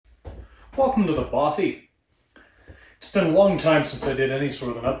Welcome to the Bothy. It's been a long time since I did any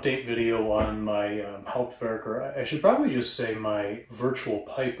sort of an update video on my Hauptwerk, or I should probably just say my virtual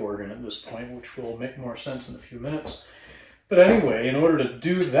pipe organ at this point, which will make more sense in a few minutes. But anyway, in order to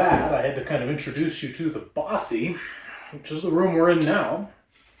do that, I had to kind of introduce you to the Bothy, which is the room we're in now.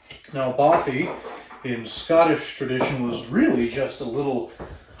 Now, Bothy, in Scottish tradition, was really just a little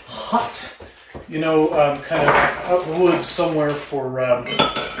hut, kind of out in the woods somewhere for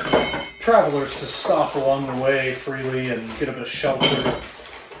travelers to stop along the way freely and get a bit of shelter.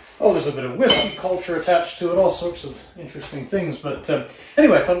 Oh, there's a bit of whiskey culture attached to it, all sorts of interesting things. But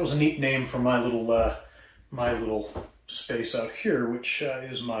anyway, I thought it was a neat name for my little space out here, which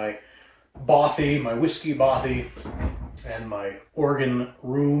is my Bothy, my whiskey Bothy, and my organ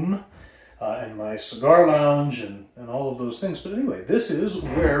room, and my cigar lounge, and all of those things. But anyway, this is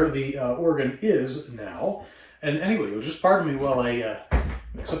where the organ is now. And anyway, you'll just pardon me while I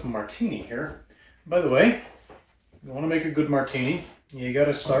mix up a martini here. By the way, if you want to make a good martini, you got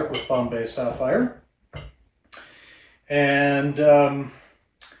to start with Bombay Sapphire. And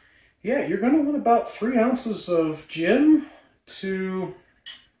yeah, you're going to want about 3 ounces of gin to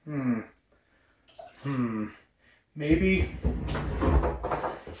maybe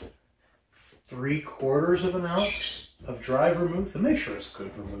 3/4 of an ounce of dry vermouth, and make sure it's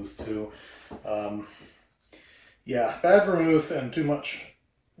good vermouth too. Yeah, bad vermouth and too much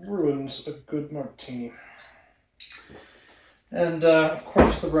ruins a good martini. And of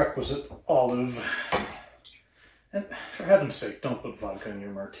course the requisite olive. And for heaven's sake, don't put vodka in your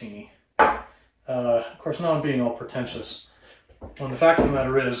martini. Of course, now I'm being all pretentious, when the fact of the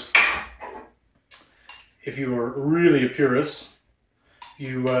matter is, if you were really a purist,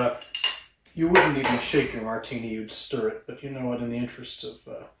 you wouldn't even shake your martini, you'd stir it. But you know what, in the interest of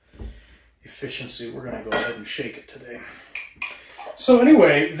efficiency, we're going to go ahead and shake it today. So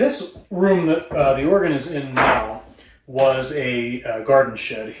anyway, this room that the organ is in now was a garden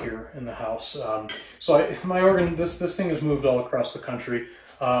shed here in the house. My organ, this thing has moved all across the country.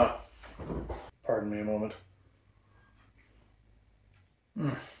 Pardon me a moment.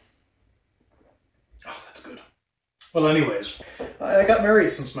 Oh, that's good. Well, anyways, I got married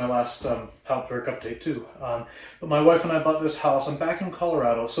since my last Hauptwerk update too. But my wife and I bought this house. I'm back in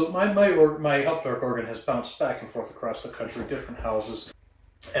Colorado, so my Hauptwerk organ has bounced back and forth across the country, different houses.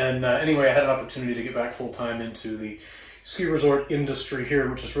 And anyway, I had an opportunity to get back full-time into the ski resort industry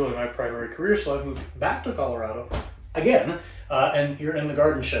here, which is really my primary career, so I've moved back to Colorado again, and you're in the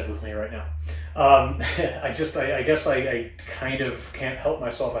garden shed with me right now. I guess I kind of can't help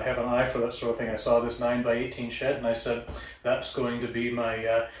myself. I have an eye for that sort of thing. I saw this 9x18 shed, and I said, that's going to be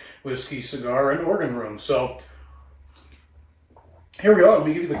my whiskey, cigar, and organ room. So here we are. Let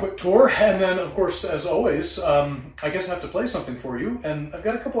me give you the quick tour, and then, of course, as always, I guess I have to play something for you, and I've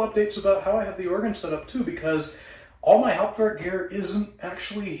got a couple updates about how I have the organ set up, too, because all my Hauptwerk gear isn't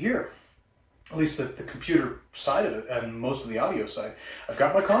actually here. At least the computer side of it, and most of the audio side. I've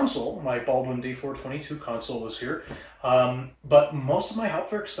got my console, my Baldwin D422 console is here, but most of my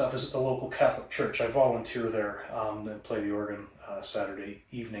Hauptwerk stuff is at the local Catholic church. I volunteer there and play the organ Saturday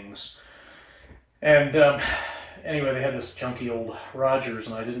evenings. And anyway, they had this junky old Rogers,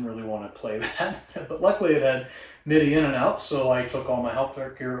 and I didn't really want to play that, but luckily it had MIDI in and out, so I took all my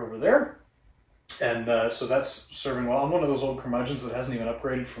Hauptwerk gear over there. And so that's serving well. I'm one of those old curmudgeons that hasn't even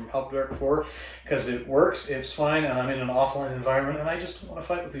upgraded from Hauptwerk 4 because it works, it's fine, and I'm in an offline environment, and I just don't want to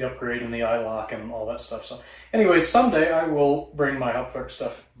fight with the upgrade and the iLock and all that stuff. So anyway, someday I will bring my Hauptwerk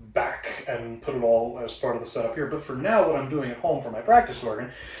stuff back and put it all as part of the setup here. But for now, what I'm doing at home for my practice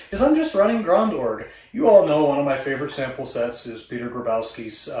organ is I'm just running Grand Org. You all know one of my favorite sample sets is Peter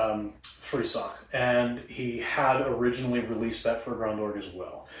Grabowski's Friesach, and he had originally released that for Grand Org as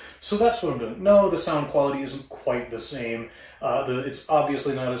well. So that's what I'm doing. No, the sound quality isn't quite the same. It's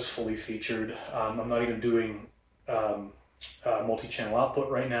obviously not as fully featured. I'm not even doing multi-channel output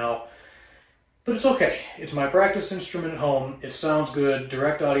right now. But it's okay. It's my practice instrument at home. It sounds good.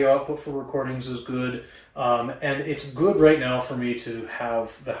 Direct audio output for recordings is good. And it's good right now for me to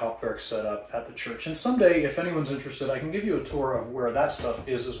have the Hauptwerk set up at the church. And someday, if anyone's interested, I can give you a tour of where that stuff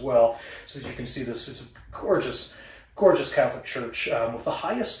is as well, so that you can see this. It's a gorgeous, gorgeous Catholic church with the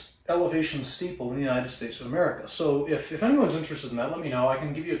highest elevation steeple in the United States of America. So if anyone's interested in that, let me know. I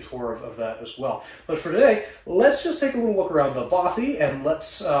can give you a tour of that as well. But for today, let's just take a little look around the Bothy, and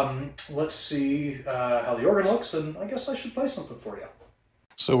let's see how the organ looks, and I guess I should play something for you.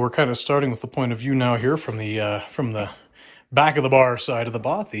 So we're kind of starting with the point of view now here from the back of the bar side of the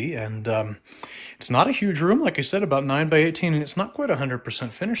Bothy, and it's not a huge room, like I said, about 9 by 18, and it's not quite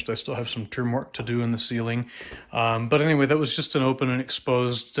 100% finished. I still have some trim work to do in the ceiling, but anyway, that was just an open and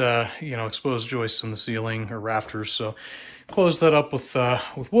exposed, exposed joists in the ceiling or rafters. So closed that up with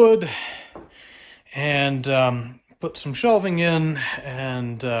wood and put some shelving in,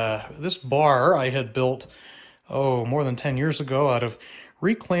 and this bar I had built more than 10 years ago out of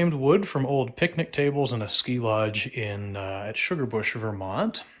reclaimed wood from old picnic tables in a ski lodge in at Sugarbush,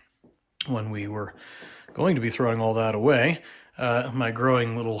 Vermont, when we were going to be throwing all that away. My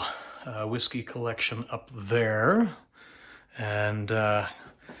growing little whiskey collection up there, and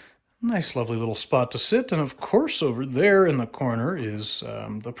nice lovely little spot to sit. And of course over there in the corner is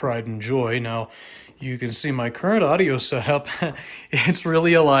the pride and joy. Now you can see my current audio setup. It's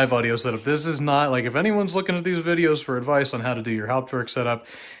really a live audio setup. This is not, like, if anyone's looking at these videos for advice on how to do your Hauptwerk setup,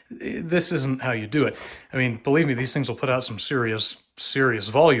 this isn't how you do it. I mean, believe me, these things will put out some serious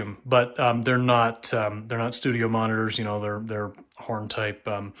volume, but they're not studio monitors. You know, they're horn type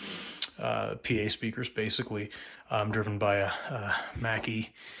PA speakers, basically, driven by a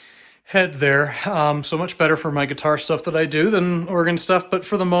Mackie head there. So much better for my guitar stuff that I do than organ stuff. But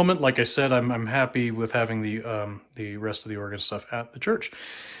for the moment, like I said, I'm happy with having the rest of the organ stuff at the church.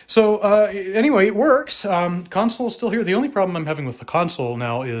 So anyway, it works. Console's still here. The only problem I'm having with the console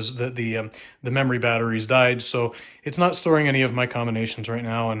now is that the memory batteries died, so it's not storing any of my combinations right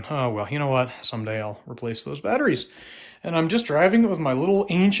now. And oh well, you know what? Someday I'll replace those batteries. And I'm just driving it with my little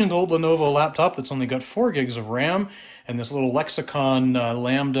ancient old Lenovo laptop that's only got 4 gigs of RAM and this little Lexicon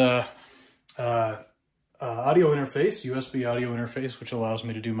Lambda audio interface, USB audio interface, which allows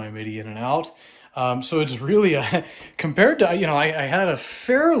me to do my MIDI in and out. So it's really, compared to, I had a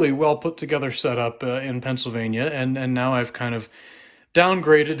fairly well put together setup in Pennsylvania, and now I've kind of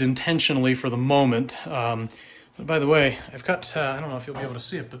downgraded intentionally for the moment. But by the way, I've got, I don't know if you'll be able to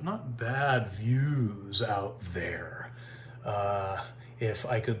see it, but not bad views out there. If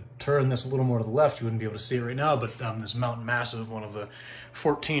I could turn this a little more to the left, you wouldn't be able to see it right now, but this Mountain Massive, one of the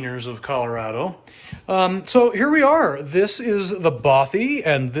 14ers of Colorado. So here we are. This is the Bothy,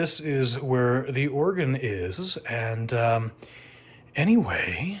 and this is where the organ is. And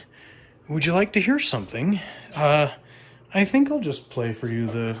anyway, would you like to hear something? I think I'll just play for you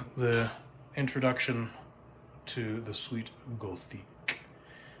the introduction to the Suite Gothique.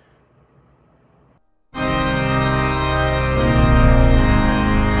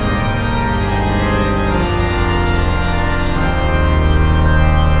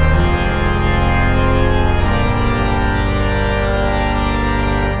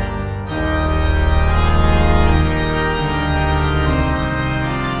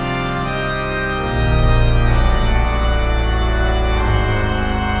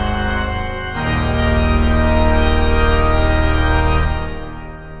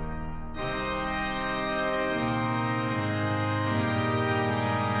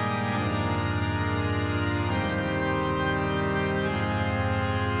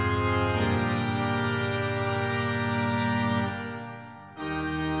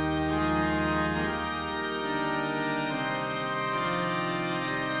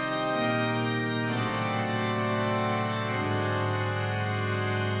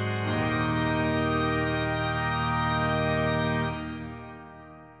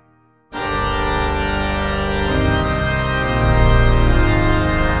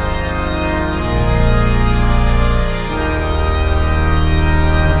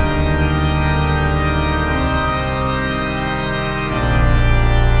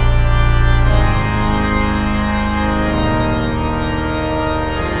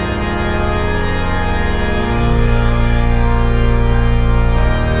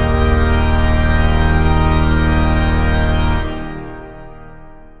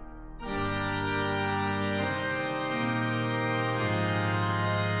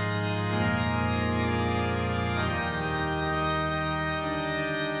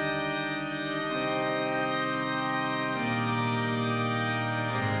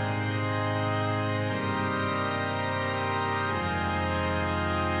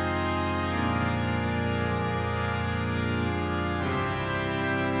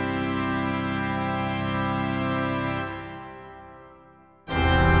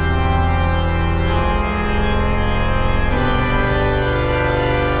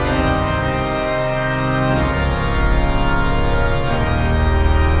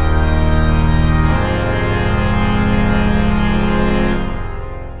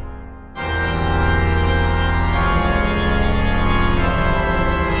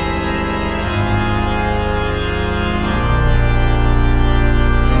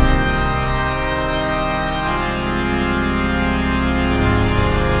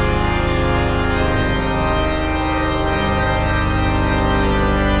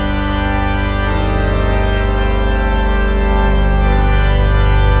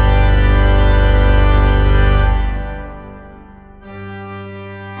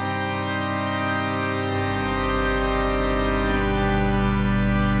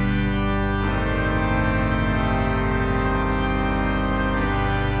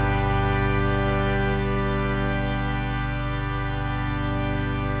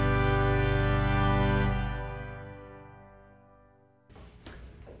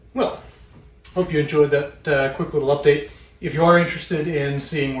 Hope you enjoyed that quick little update. If you are interested in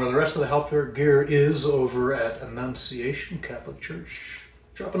seeing where the rest of the Hauptwerk gear is over at Annunciation Catholic Church,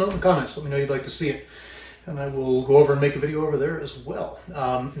 drop a note in the comments. Let me know you'd like to see it. And I will go over and make a video over there as well.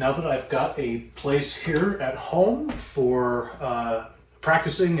 Now that I've got a place here at home for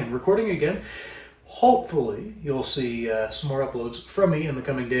practicing and recording again, hopefully you'll see some more uploads from me in the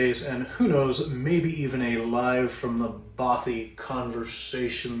coming days, and who knows, maybe even a live from the Bothy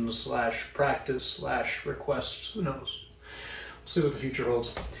conversation / practice / requests. Who knows? We'll see what the future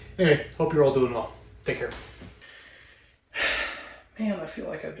holds. Anyway, hope you're all doing well. Take care. Man, I feel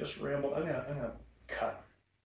like I've just rambled. I'm gonna cut.